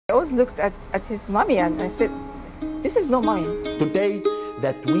I always looked at his mummy and I said, this is no mummy. Today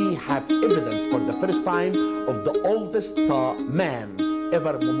that we have evidence for the first time of the oldest man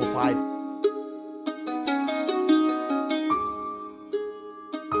ever mummified.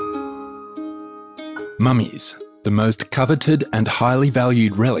 Mummies, the most coveted and highly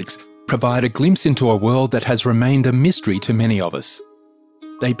valued relics, provide a glimpse into a world that has remained a mystery to many of us.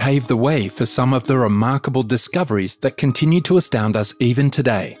 They pave the way for some of the remarkable discoveries that continue to astound us even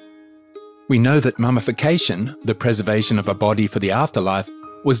today. We know that mummification, the preservation of a body for the afterlife,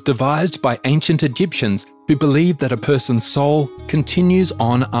 was devised by ancient Egyptians who believed that a person's soul continues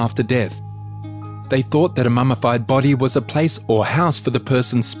on after death. They thought that a mummified body was a place or house for the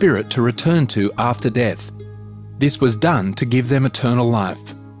person's spirit to return to after death. This was done to give them eternal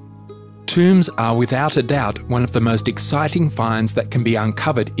life. Tombs are without a doubt one of the most exciting finds that can be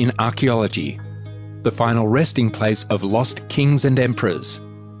uncovered in archaeology, the final resting place of lost kings and emperors.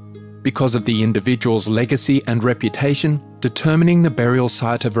 Because of the individual's legacy and reputation, determining the burial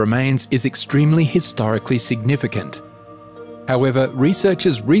site of remains is extremely historically significant. However,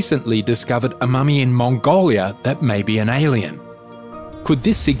 researchers recently discovered a mummy in Mongolia that may be an alien. Could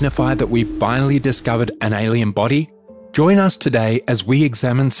this signify that we've finally discovered an alien body? Join us today as we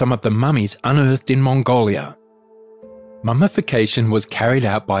examine some of the mummies unearthed in Mongolia. Mummification was carried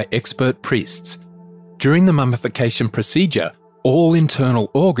out by expert priests. During the mummification procedure, all internal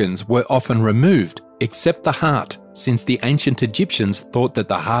organs were often removed, except the heart, since the ancient Egyptians thought that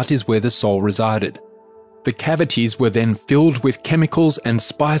the heart is where the soul resided. The cavities were then filled with chemicals and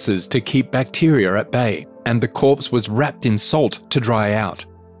spices to keep bacteria at bay, and the corpse was wrapped in salt to dry out.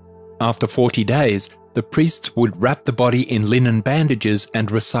 After 40 days, the priests would wrap the body in linen bandages and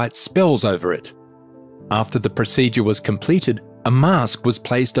recite spells over it. After the procedure was completed, a mask was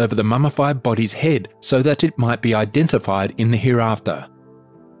placed over the mummified body's head so that it might be identified in the hereafter.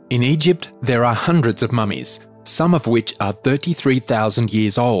 In Egypt, there are hundreds of mummies, some of which are 33,000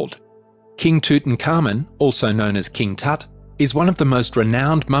 years old. King Tutankhamun, also known as King Tut, is one of the most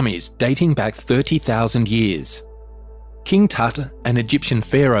renowned mummies dating back 30,000 years. King Tut, an Egyptian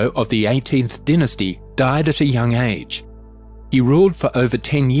pharaoh of the 18th dynasty, died at a young age. He ruled for over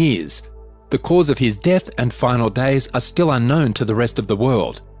 10 years. The cause of his death and final days are still unknown to the rest of the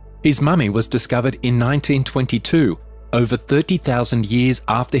world. His mummy was discovered in 1922, over 30,000 years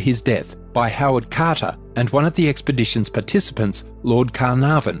after his death, by Howard Carter and one of the expedition's participants, Lord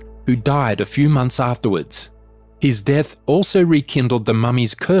Carnarvon, who died a few months afterwards. His death also rekindled the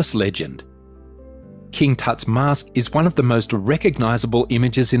mummy's curse legend. King Tut's mask is one of the most recognizable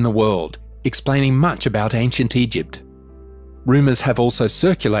images in the world, explaining much about ancient Egypt. Rumors have also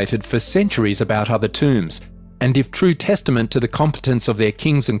circulated for centuries about other tombs, and if true testament to the competence of their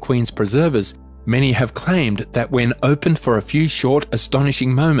kings and queens preservers, many have claimed that when opened for a few short,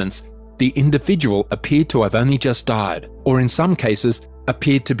 astonishing moments, the individual appeared to have only just died, or in some cases,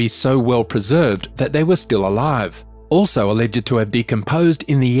 appeared to be so well preserved that they were still alive, also alleged to have decomposed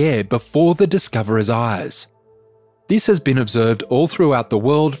in the air before the discoverer's eyes. This has been observed all throughout the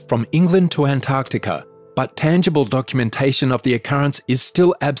world from England to Antarctica, but tangible documentation of the occurrence is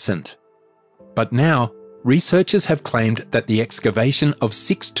still absent. But now, researchers have claimed that the excavation of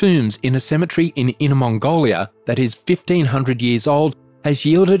 6 tombs in a cemetery in Inner Mongolia that is 1,500 years old has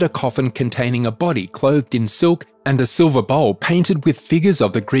yielded a coffin containing a body clothed in silk and a silver bowl painted with figures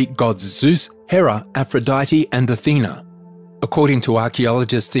of the Greek gods Zeus, Hera, Aphrodite, and Athena. According to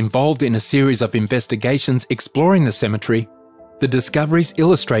archaeologists involved in a series of investigations exploring the cemetery, the discoveries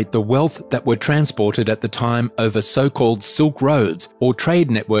illustrate the wealth that were transported at the time over so-called Silk Roads or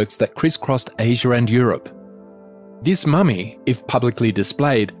trade networks that crisscrossed Asia and Europe. This mummy, if publicly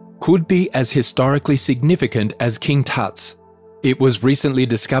displayed, could be as historically significant as King Tut's. It was recently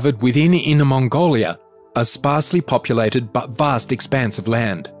discovered within Inner Mongolia, a sparsely populated but vast expanse of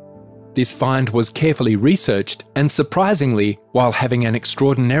land. This find was carefully researched and, surprisingly, while having an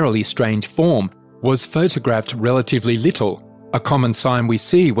extraordinarily strange form, was photographed relatively little, a common sign we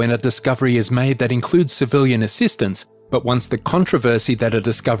see when a discovery is made that includes civilian assistance, but once the controversy that a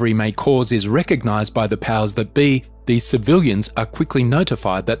discovery may cause is recognized by the powers that be, these civilians are quickly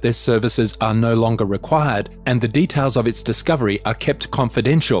notified that their services are no longer required and the details of its discovery are kept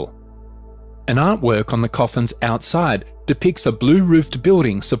confidential. An artwork on the coffin's outside depicts a blue-roofed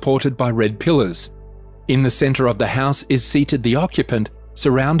building supported by red pillars. In the center of the house is seated the occupant,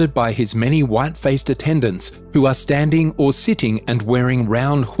 surrounded by his many white-faced attendants who are standing or sitting and wearing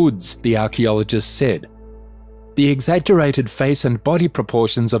round hoods, the archaeologists said. The exaggerated face and body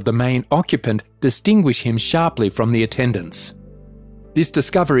proportions of the main occupant distinguish him sharply from the attendants. This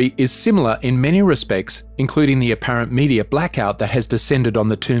discovery is similar in many respects, including the apparent media blackout that has descended on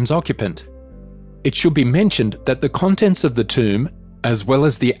the tomb's occupant. It should be mentioned that the contents of the tomb, as well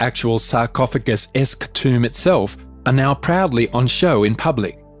as the actual sarcophagus-esque tomb itself, are now proudly on show in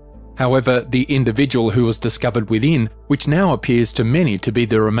public. However, the individual who was discovered within, which now appears to many to be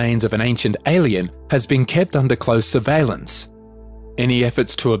the remains of an ancient alien, has been kept under close surveillance. Any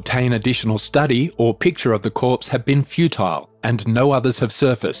efforts to obtain additional study or picture of the corpse have been futile, and no others have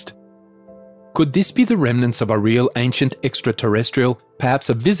surfaced. Could this be the remnants of a real ancient extraterrestrial, perhaps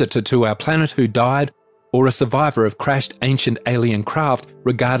a visitor to our planet who died, or a survivor of crashed ancient alien craft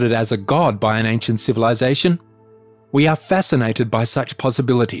regarded as a god by an ancient civilization? We are fascinated by such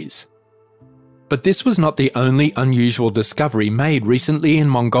possibilities. But this was not the only unusual discovery made recently in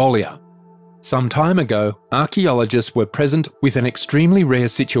Mongolia. Some time ago, archaeologists were present with an extremely rare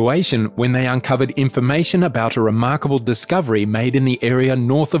situation when they uncovered information about a remarkable discovery made in the area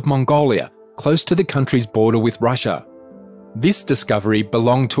north of Mongolia, close to the country's border with Russia. This discovery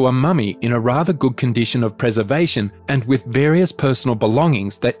belonged to a mummy in a rather good condition of preservation and with various personal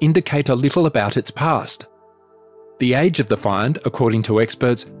belongings that indicate a little about its past. The age of the find, according to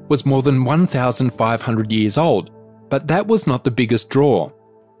experts, was more than 1,500 years old, but that was not the biggest draw.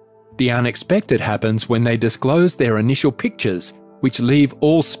 The unexpected happens when they disclose their initial pictures, which leave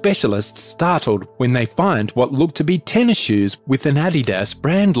all specialists startled when they find what look to be tennis shoes with an Adidas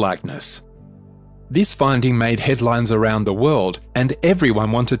brand likeness. This finding made headlines around the world, and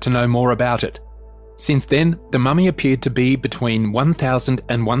everyone wanted to know more about it. Since then, the mummy appeared to be between 1,000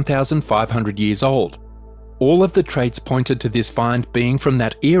 and 1,500 years old. All of the traits pointed to this find being from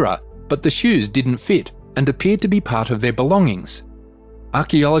that era, but the shoes didn't fit and appeared to be part of their belongings.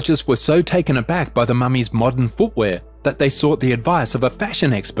 Archaeologists were so taken aback by the mummy's modern footwear that they sought the advice of a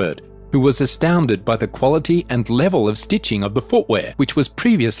fashion expert who was astounded by the quality and level of stitching of the footwear, which was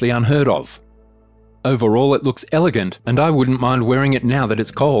previously unheard of. Overall, it looks elegant, and I wouldn't mind wearing it now that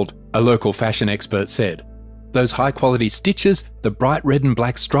it's cold, a local fashion expert said. Those high-quality stitches, the bright red and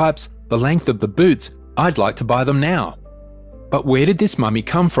black stripes, the length of the boots, I'd like to buy them now. But where did this mummy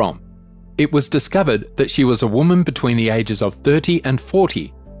come from? It was discovered that she was a woman between the ages of 30 and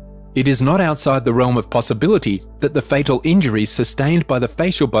 40. It is not outside the realm of possibility that the fatal injuries sustained by the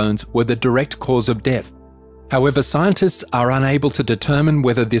facial bones were the direct cause of death. However, scientists are unable to determine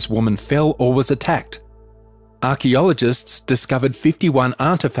whether this woman fell or was attacked. Archaeologists discovered 51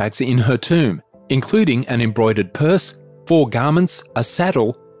 artifacts in her tomb, including an embroidered purse, 4 garments, a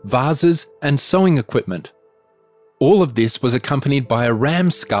saddle, vases, and sewing equipment. All of this was accompanied by a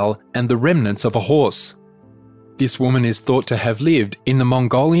ram's skull and the remnants of a horse. This woman is thought to have lived in the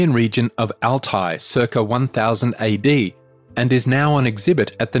Mongolian region of Altai circa 1000 AD and is now on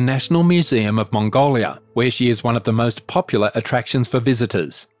exhibit at the National Museum of Mongolia, where she is one of the most popular attractions for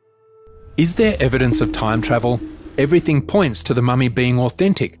visitors. Is there evidence of time travel? Everything points to the mummy being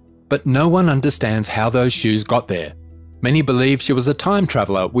authentic, but no one understands how those shoes got there. Many believe she was a time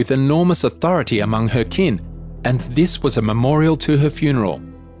traveller with enormous authority among her kin, and this was a memorial to her funeral.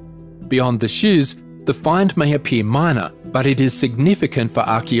 Beyond the shoes, the find may appear minor, but it is significant for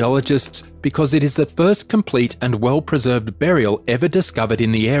archaeologists because it is the first complete and well-preserved burial ever discovered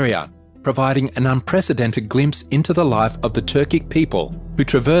in the area, providing an unprecedented glimpse into the life of the Turkic people who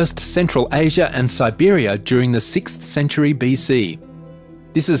traversed Central Asia and Siberia during the 6th century BC.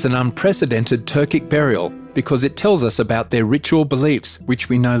 This is an unprecedented Turkic burial because it tells us about their ritual beliefs, which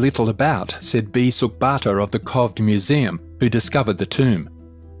we know little about, said B. Sukbata of the Kovd Museum, who discovered the tomb.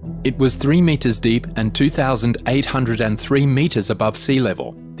 It was 3 meters deep and 2,803 meters above sea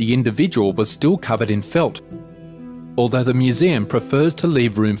level. The individual was still covered in felt. Although the museum prefers to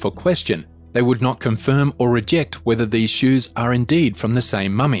leave room for question, they would not confirm or reject whether these shoes are indeed from the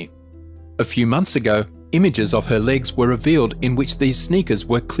same mummy. A few months ago, images of her legs were revealed in which these sneakers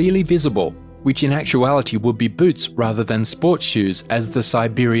were clearly visible, which in actuality would be boots rather than sports shoes, as the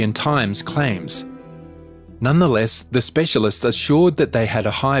Siberian Times claims. Nonetheless, the specialists assured that they had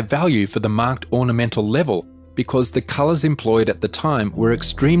a high value for the marked ornamental level because the colours employed at the time were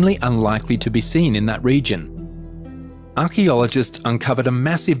extremely unlikely to be seen in that region. Archaeologists uncovered a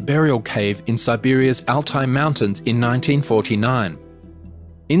massive burial cave in Siberia's Altai Mountains in 1949.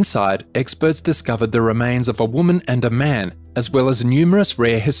 Inside, experts discovered the remains of a woman and a man, as well as numerous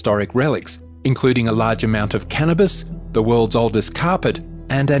rare historic relics, including a large amount of cannabis, the world's oldest carpet,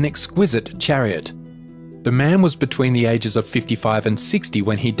 and an exquisite chariot. The man was between the ages of 55 and 60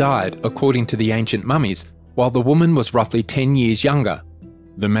 when he died, according to the ancient mummies, while the woman was roughly 10 years younger.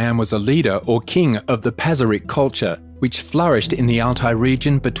 The man was a leader or king of the Pazyryk culture, which flourished in the Altai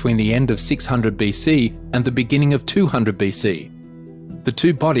region between the end of 600 BC and the beginning of 200 BC. The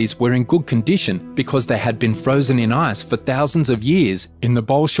two bodies were in good condition because they had been frozen in ice for thousands of years in the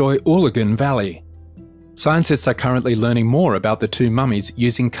Bolshoi-Ulagan Valley. Scientists are currently learning more about the two mummies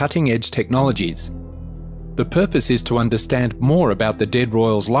using cutting-edge technologies. The purpose is to understand more about the dead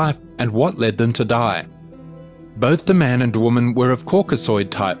royals' life and what led them to die. Both the man and woman were of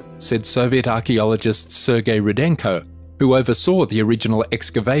Caucasoid type, said Soviet archaeologist Sergei Rudenko, who oversaw the original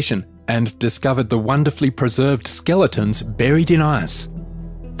excavation and discovered the wonderfully preserved skeletons buried in ice.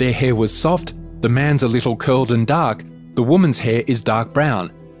 Their hair was soft, the man's a little curled and dark, the woman's hair is dark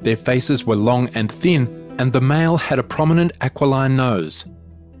brown, their faces were long and thin, and the male had a prominent aquiline nose.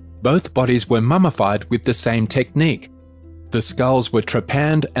 Both bodies were mummified with the same technique. The skulls were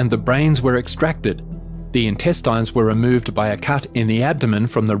trepanned and the brains were extracted. The intestines were removed by a cut in the abdomen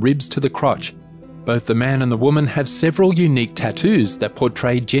from the ribs to the crotch. Both the man and the woman have several unique tattoos that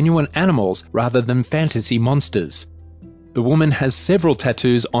portray genuine animals rather than fantasy monsters. The woman has several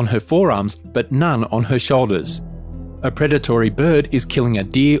tattoos on her forearms but none on her shoulders. A predatory bird is killing a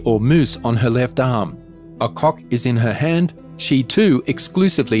deer or moose on her left arm. A cock is in her hand. She too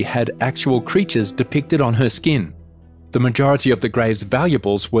exclusively had actual creatures depicted on her skin. The majority of the grave's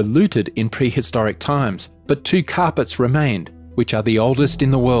valuables were looted in prehistoric times, but two carpets remained, which are the oldest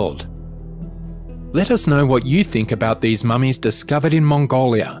in the world. Let us know what you think about these mummies discovered in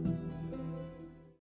Mongolia.